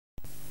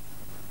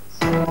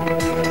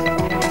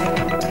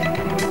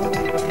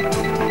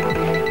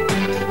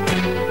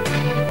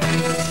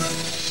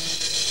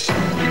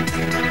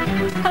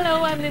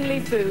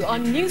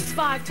on News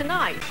 5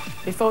 tonight.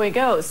 Before we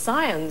go,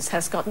 science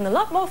has gotten a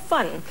lot more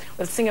fun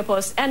with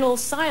Singapore's annual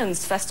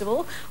Science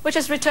Festival, which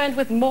has returned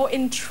with more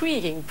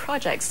intriguing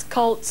projects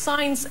called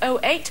Science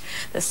 08.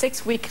 The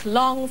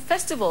 6-week-long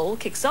festival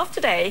kicks off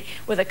today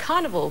with a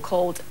carnival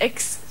called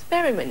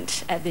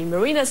X-periment at the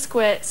Marina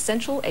Square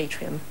Central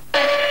Atrium.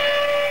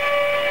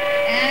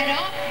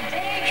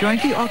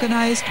 Jointly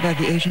organised by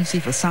the Agency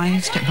for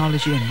Science,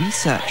 Technology and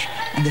Research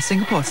and the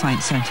Singapore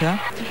Science Centre,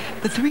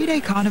 the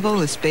 3-day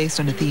carnival is based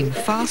on the theme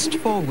Fast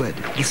Forward,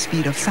 the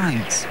Speed of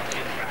Science.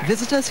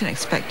 Visitors can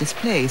expect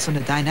displays on the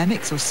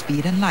dynamics of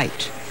speed and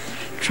light.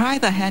 Try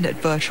the hand at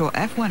virtual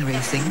F1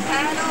 racing.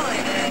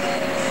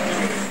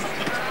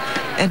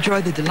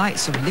 Enjoy the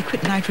delights of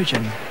liquid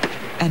nitrogen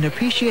and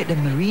appreciate the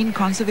marine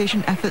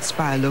conservation efforts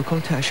by a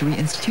local tertiary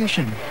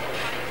institution.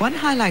 One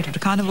highlight of the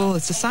carnival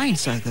is the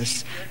science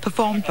circus,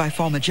 performed by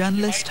former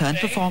journalist turned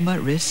performer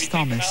Rhys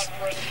Thomas.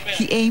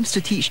 He aims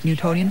to teach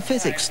Newtonian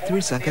physics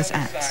through circus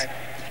acts.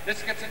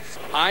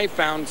 I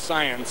found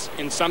science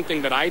in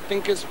something that I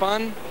think is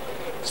fun,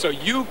 so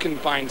you can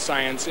find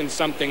science in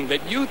something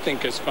that you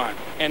think is fun.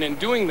 And in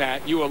doing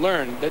that, you will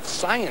learn that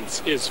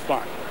science is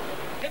fun.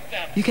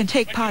 You can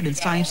take part in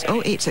Science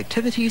 08's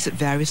activities at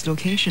various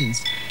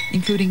locations,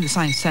 including the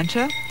Science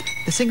Centre,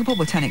 the Singapore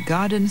Botanic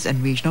Gardens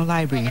and regional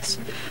libraries.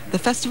 The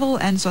festival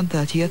ends on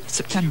 30th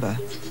September.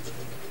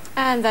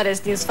 And that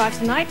is News 5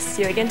 tonight.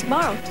 See you again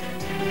tomorrow.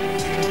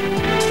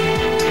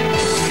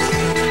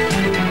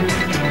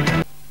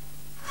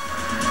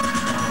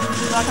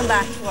 Welcome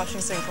back to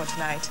Watching Singapore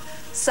Tonight.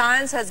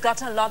 Science has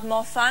gotten a lot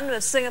more fun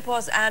with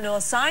Singapore's annual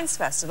Science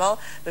Festival,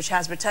 which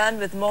has returned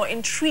with more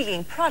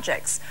intriguing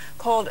projects.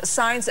 Called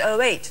Science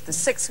 08, the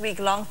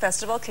 6-week-long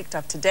festival kicked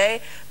off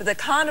today with a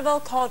carnival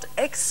called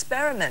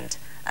X-periment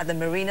at the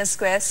Marina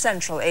Square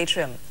Central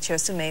Atrium.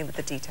 Cheok with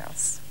the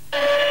details.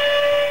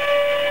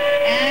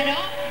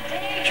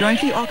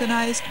 Jointly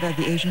organised by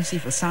the Agency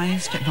for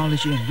Science,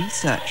 Technology and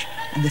Research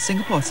and the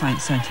Singapore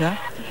Science Centre,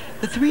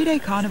 the 3-day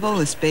carnival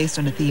is based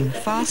on the theme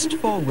Fast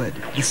Forward,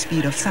 the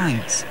Speed of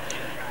Science.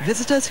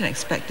 Visitors can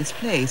expect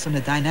displays on the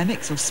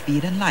dynamics of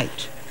speed and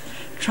light.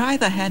 Try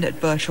the hand at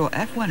virtual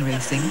F1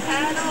 racing.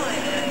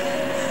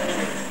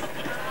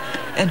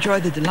 Enjoy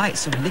the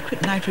delights of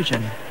liquid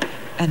nitrogen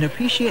and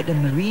appreciate the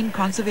marine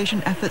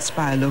conservation efforts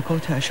by a local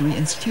tertiary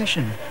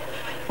institution.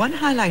 One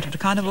highlight of the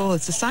carnival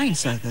is the science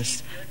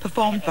circus,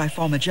 performed by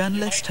former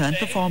journalist turned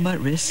performer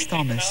Rhys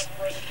Thomas.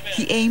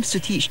 He aims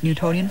to teach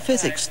Newtonian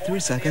physics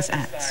through circus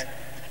acts.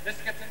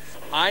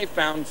 I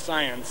found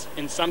science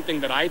in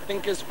something that I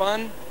think is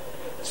fun,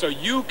 so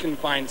you can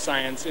find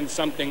science in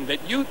something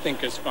that you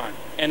think is fun.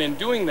 And in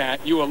doing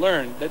that, you will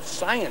learn that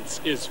science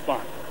is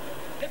fun.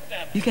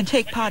 You can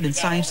take part in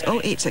Science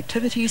 08's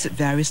activities at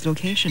various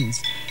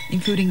locations,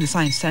 including the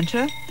Science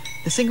Centre,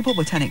 the Singapore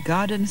Botanic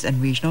Gardens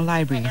and regional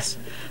libraries.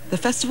 The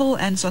festival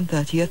ends on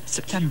 30th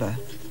September.